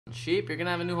Sheep, you're gonna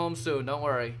have a new home soon, don't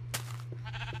worry.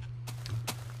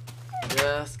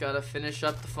 Just gotta finish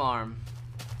up the farm.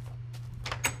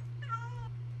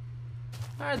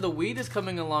 Alright, the wheat is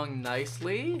coming along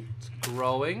nicely. It's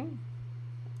growing.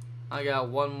 I got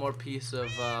one more piece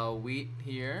of wheat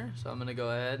here, so I'm gonna go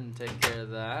ahead and take care of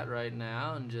that right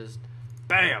now and just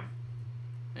BAM!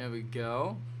 There we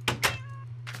go.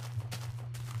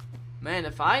 Man,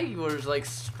 if I was like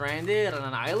stranded on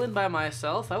an island by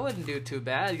myself, I wouldn't do too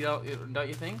bad. Don't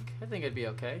you think? I think I'd be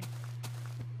okay.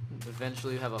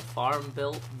 Eventually have a farm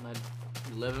built and I'd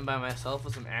be living by myself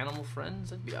with some animal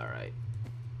friends. I'd be alright.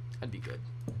 I'd be good.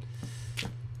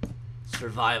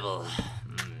 Survival.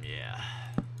 Yeah.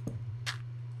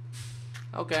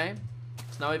 Okay.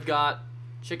 So now we've got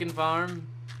chicken farm,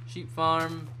 sheep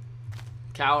farm,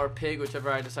 cow or pig,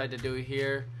 whichever I decide to do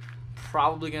here.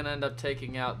 Probably gonna end up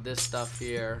taking out this stuff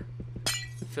here,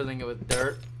 filling it with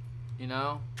dirt, you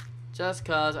know, just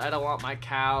cause I don't want my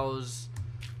cows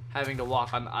having to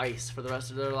walk on ice for the rest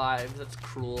of their lives. That's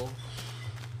cruel,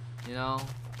 you know.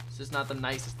 It's just not the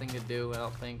nicest thing to do, I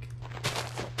don't think.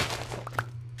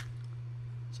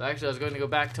 So actually I was going to go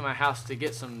back to my house to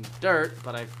get some dirt,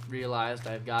 but I realized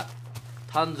I've got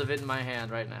tons of it in my hand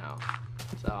right now,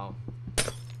 so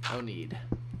no need.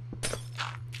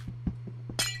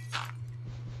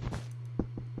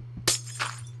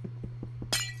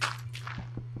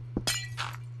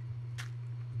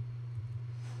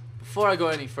 Before I go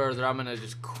any further, I'm gonna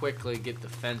just quickly get the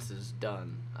fences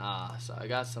done. So I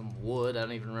got some wood. I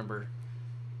don't even remember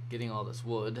getting all this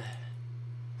wood,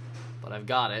 but I've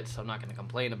got it, so I'm not gonna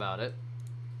complain about it.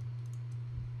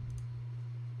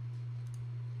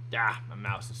 My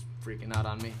mouse is freaking out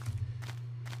on me.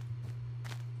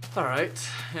 Alright,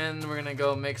 and we're gonna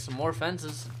go make some more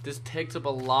fences. This takes up a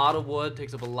lot of wood,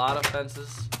 takes up a lot of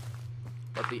fences,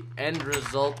 but the end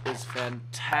result is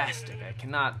fantastic. I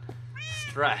cannot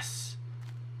stress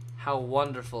how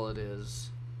wonderful it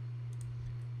is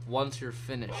once you're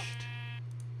finished.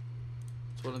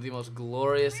 It's one of the most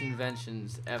glorious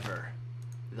inventions ever,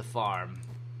 the farm.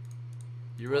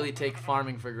 You really take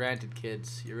farming for granted,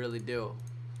 kids. You really do.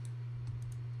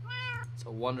 It's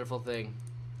a wonderful thing.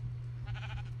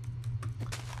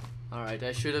 Alright,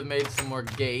 I should have made some more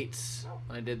gates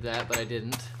when I did that, but I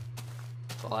didn't.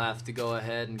 So I'll have to go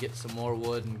ahead and get some more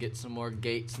wood and get some more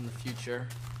gates in the future.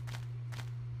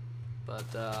 But,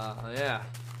 yeah.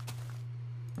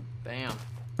 Bam.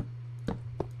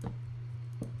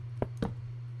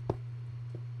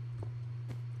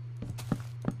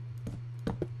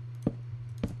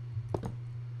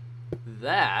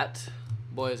 That,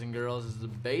 boys and girls, is the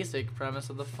basic premise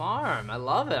of the farm. I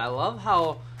love it. I love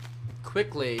how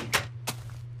quickly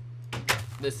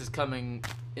this is coming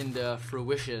into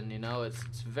fruition, you know?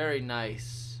 It's very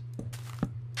nice.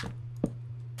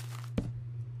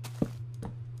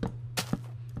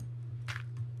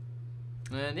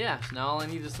 And yeah, so now all I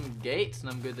need is some gates and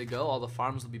I'm good to go. All the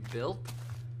farms will be built.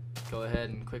 Go ahead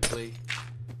and quickly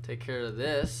take care of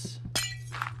this.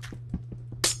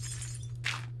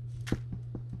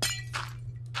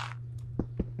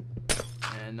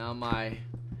 And now my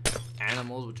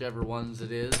animals, whichever ones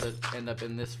it is that end up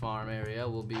in this farm area,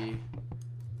 will be...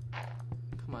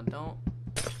 Come on, don't...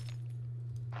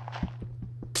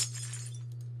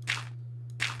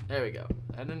 There we go.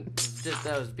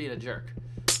 That was being a jerk.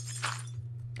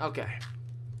 Okay.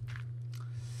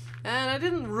 And I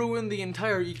didn't ruin the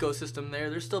entire ecosystem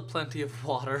there. There's still plenty of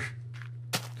water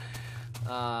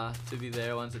to be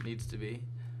there once it needs to be.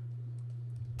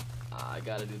 I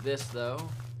gotta do this though.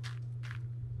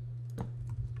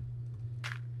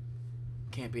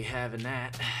 Can't be having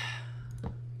that.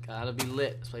 Gotta be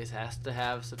lit. This place has to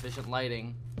have sufficient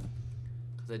lighting,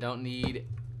 because I don't need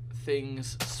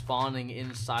things spawning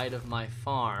inside of my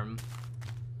farm.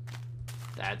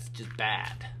 That's just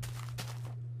bad.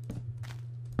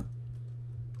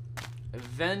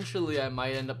 Eventually I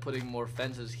might end up putting more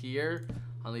fences here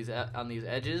on these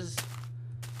edges,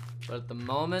 but at the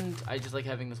moment I just like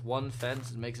having this one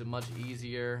fence. It makes it much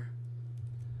easier.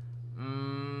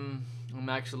 I'm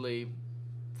actually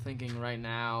thinking right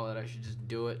now that I should just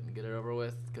do it and get it over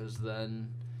with, because then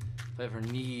if I ever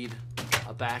need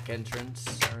a back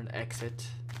entrance or an exit,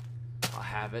 I'll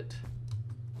have it.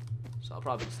 So I'll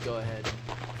probably just go ahead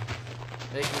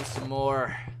and make me some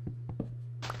more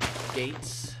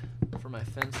gates for my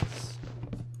fences.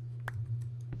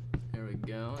 There we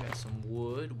go. I got some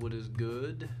wood. Wood is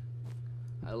good.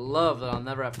 I love that I'll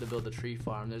never have to build a tree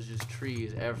farm. There's just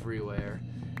trees everywhere.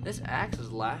 This axe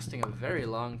is lasting a very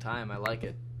long time. I like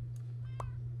it.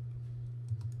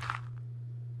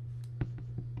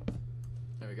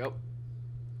 There we go.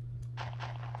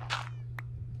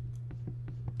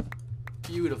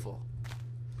 Beautiful.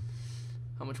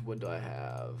 How much wood do I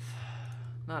have?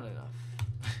 Not enough.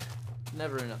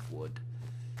 Never enough wood.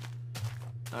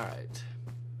 Alright.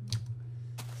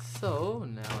 So,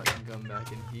 now I can come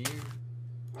back in here.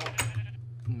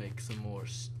 Make some more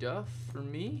stuff for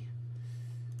me.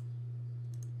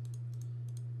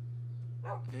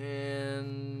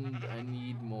 And I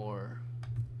need more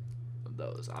of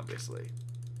those, obviously.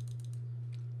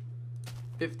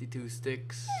 52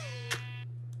 sticks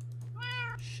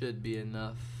should be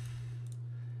enough.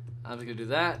 I'm just gonna do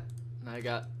that. And I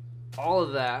got all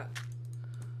of that.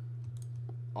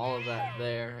 All of that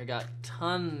there. I got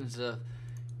tons of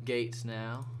gates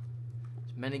now.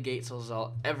 As many gates as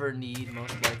I'll ever need,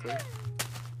 most likely.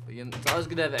 But you know, it's always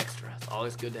good to have extra. It's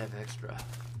always good to have extra.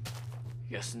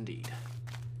 Yes, indeed.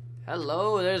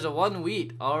 Hello, there's a 1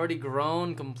 wheat already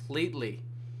grown completely.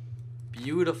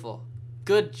 Beautiful.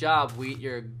 Good job, wheat.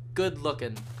 You're good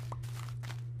looking.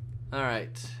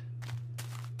 Alright.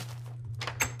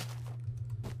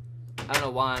 I don't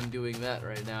know why I'm doing that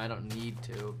right now. I don't need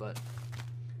to, but...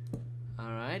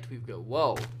 Alright, we've got...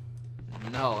 Whoa.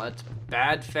 No, that's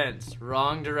bad fence.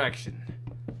 Wrong direction.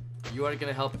 You aren't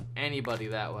going to help anybody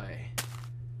that way.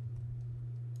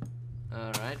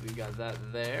 Alright, we got that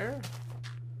there.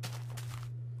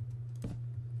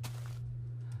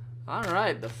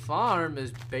 Alright, the farm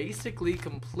is basically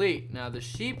complete. Now, the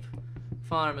sheep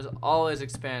farm is always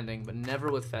expanding, but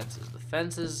never with fences. The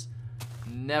fences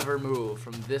never move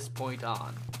from this point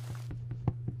on.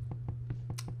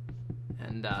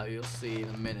 And you'll see in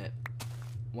a minute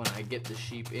when I get the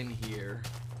sheep in here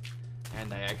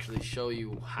and I actually show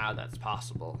you how that's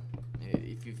possible.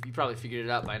 If you probably figured it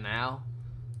out by now,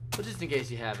 but just in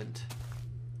case you haven't,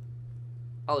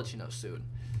 I'll let you know soon.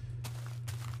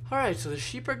 Alright, so the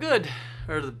sheep are good.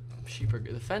 Or the sheep are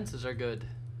good. The fences are good.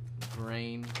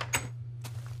 Grain.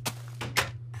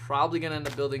 Probably gonna end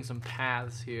up building some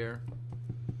paths here.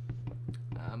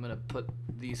 I'm gonna put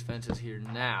these fences here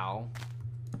now.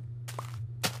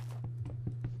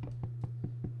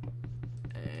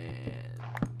 And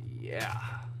yeah.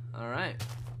 Alright.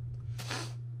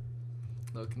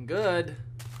 Looking good.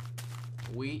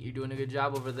 Wheat, you're doing a good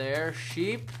job over there.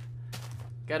 Sheep.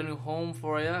 Got a new home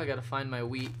for you. I gotta find my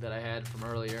wheat that I had from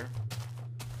earlier.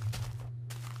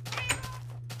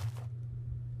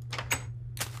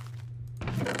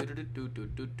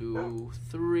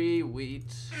 Three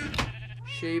wheat.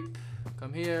 Sheep,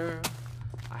 come here.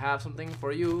 I have something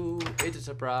for you. It's a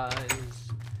surprise.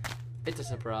 It's a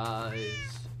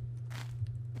surprise.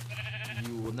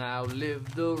 You will now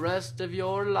live the rest of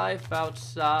your life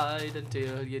outside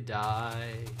until you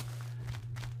die.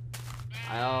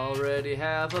 I already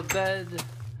have a bed,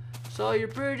 so you're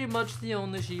pretty much the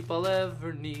only sheep I'll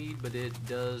ever need. But it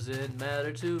doesn't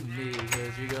matter to me,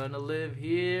 'cause you're gonna live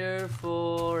here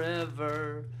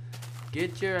forever.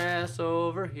 Get your ass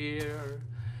over here.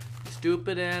 You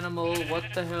stupid animal,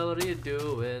 what the hell are you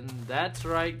doing? That's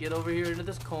right, get over here into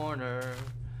this corner.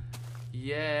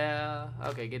 Yeah.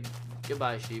 Okay,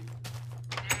 goodbye, sheep.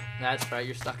 That's right,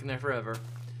 you're stuck in there forever.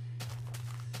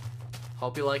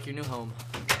 Hope you like your new home.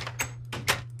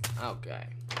 Okay.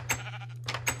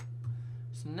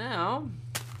 So now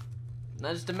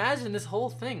just imagine this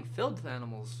whole thing filled with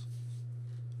animals.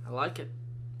 I like it.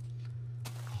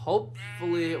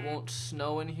 Hopefully it won't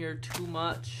snow in here too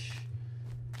much.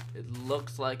 It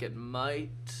looks like it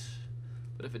might.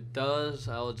 But if it does,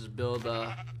 I'll just build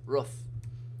a roof.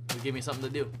 It'll give me something to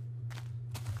do.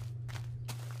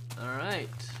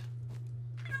 Alright.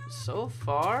 So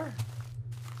far,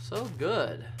 so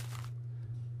good.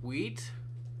 Wheat.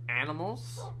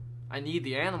 Animals. I need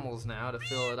the animals now to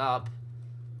fill it up,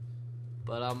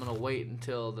 but I'm gonna wait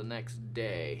until the next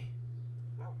day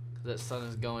because that sun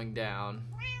is going down.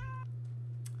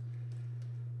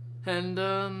 And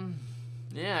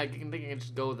yeah, I think I can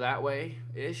just go that way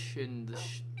ish, and the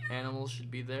animals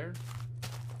should be there.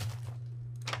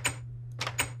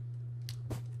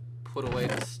 Put away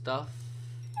the stuff.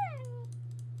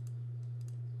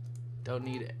 Don't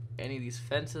need any of these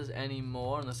fences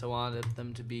anymore unless I wanted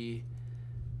them to be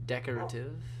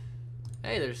decorative.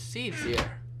 Hey, there's seeds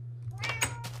here.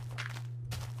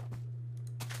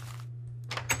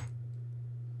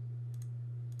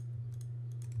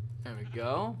 There we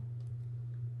go.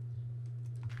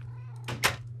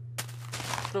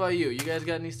 What about you? You guys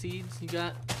got any seeds? You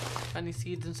got any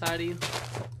seeds inside of you?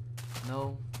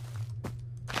 No.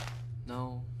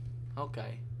 No.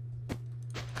 Okay.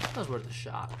 That was worth a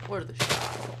shot. Worth a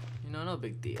shot. You know, no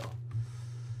big deal.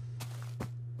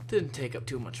 Didn't take up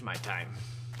too much of my time.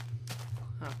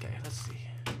 Okay, let's see.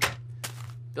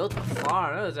 Built a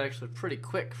farm. That was actually pretty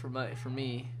quick for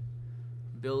me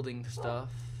building stuff.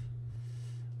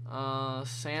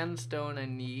 Sandstone I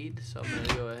need, so I'm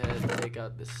gonna go ahead and take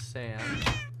out this sand.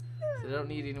 So I don't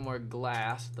need any more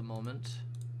glass at the moment.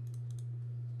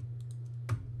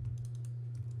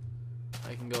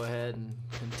 I can go ahead and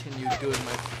continue doing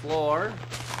my floor.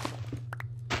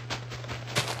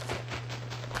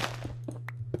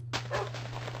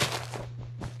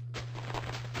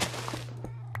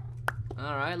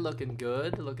 Alright, looking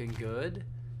good, looking good.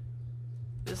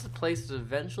 This place is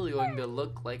eventually going to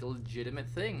look like a legitimate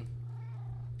thing.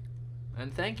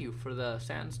 And thank you for the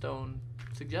sandstone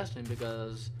suggestion,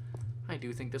 because I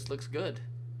do think this looks good.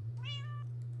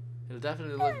 It'll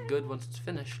definitely look good once it's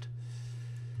finished.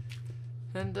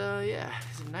 And yeah,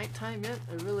 is it nighttime yet?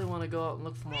 I really want to go out and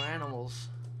look for more animals.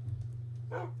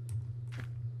 I'm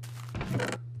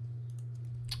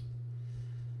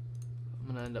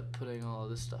gonna end up putting all of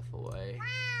this stuff away.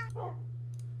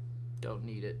 Don't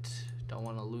need it. Don't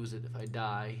want to lose it if I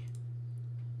die.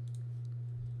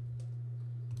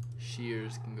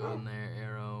 Shears can go in there.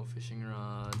 Arrow, fishing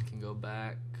rod can go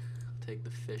back. I'll take the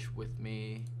fish with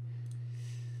me.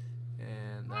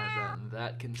 And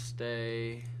that can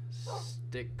stay.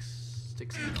 Sticks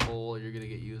and coal, you're gonna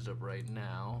get used up right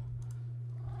now.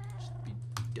 Just be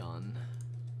done.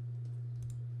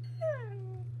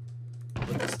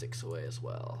 Put the sticks away as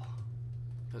well,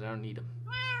 because I don't need them.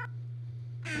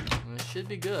 And it should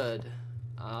be good.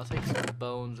 I'll take some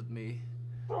bones with me.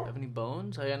 Do I have any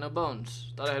bones? I got no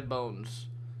bones. Thought I had bones.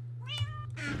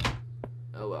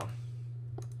 Oh well.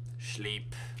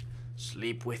 Sleep.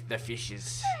 Sleep with the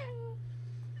fishes.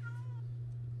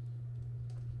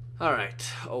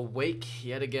 Alright, awake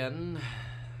yet again.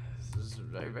 This is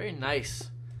very, very nice.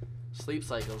 Sleep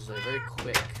cycles, they're very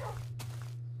quick.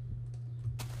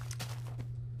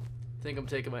 Think I'm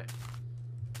taking my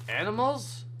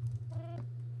animals?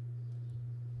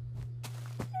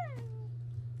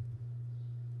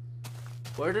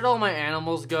 Where did all my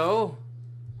animals go?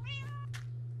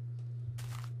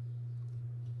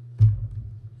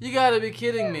 You gotta be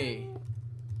kidding me.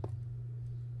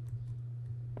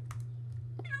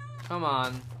 Come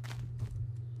on.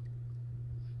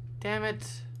 Damn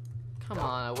it. Come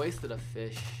on, I wasted a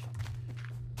fish.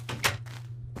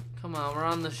 Come on, we're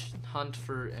on the hunt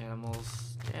for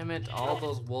animals. Damn it, all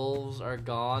those wolves are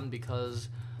gone because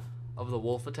of the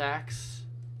wolf attacks.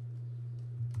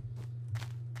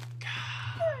 God,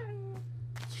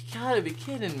 you gotta be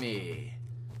kidding me.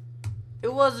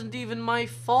 It wasn't even my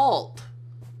fault.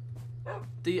 Well,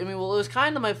 it was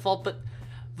kind of my fault, but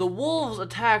the wolves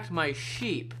attacked my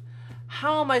sheep.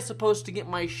 How am I supposed to get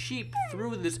my sheep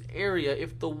through this area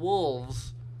if the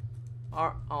wolves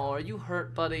are... Oh, are you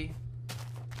hurt, buddy?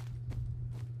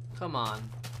 Come on.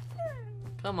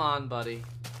 Come on, buddy.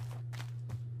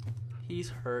 He's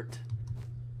hurt.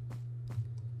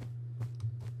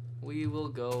 We will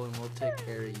go and we'll take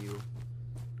care of you.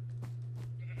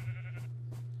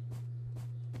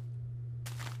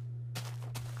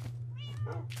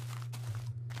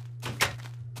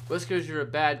 Whiskers, you're a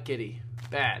bad kitty.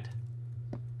 Bad.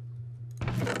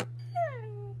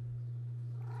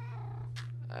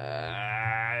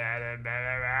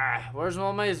 Where's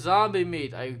all my zombie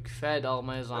meat? I fed all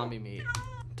my zombie meat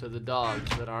to the dogs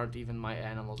that aren't even my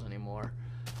animals anymore.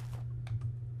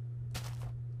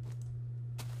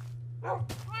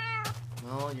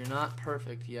 Well, you're not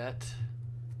perfect yet,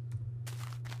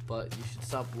 but you should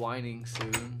stop whining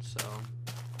soon, so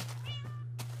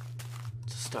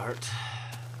to start.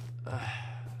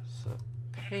 It's a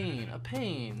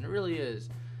pain, it really is.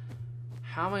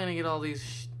 How am I gonna get all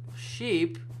these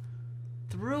sheep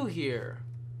through here?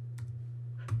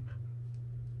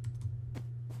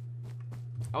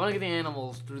 I want to get the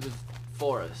animals through the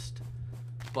forest,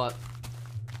 but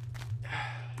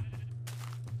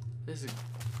this is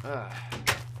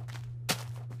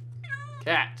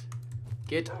cat,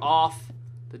 get off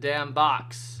the damn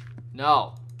box.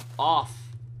 No, off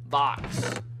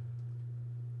box.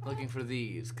 Looking for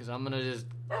these because I'm gonna just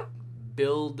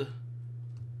build.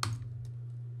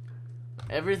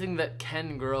 Everything that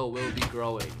can grow will be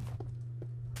growing.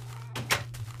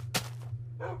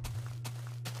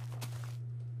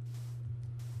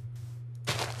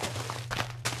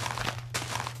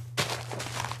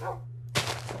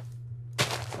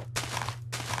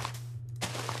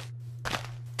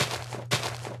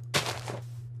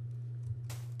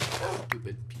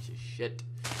 Stupid piece of shit.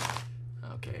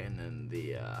 Okay, and then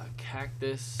the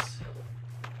cactus.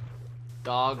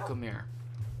 Dog, come here.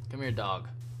 Come here, dog.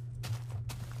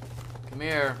 Come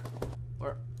here.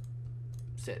 Where?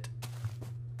 Sit.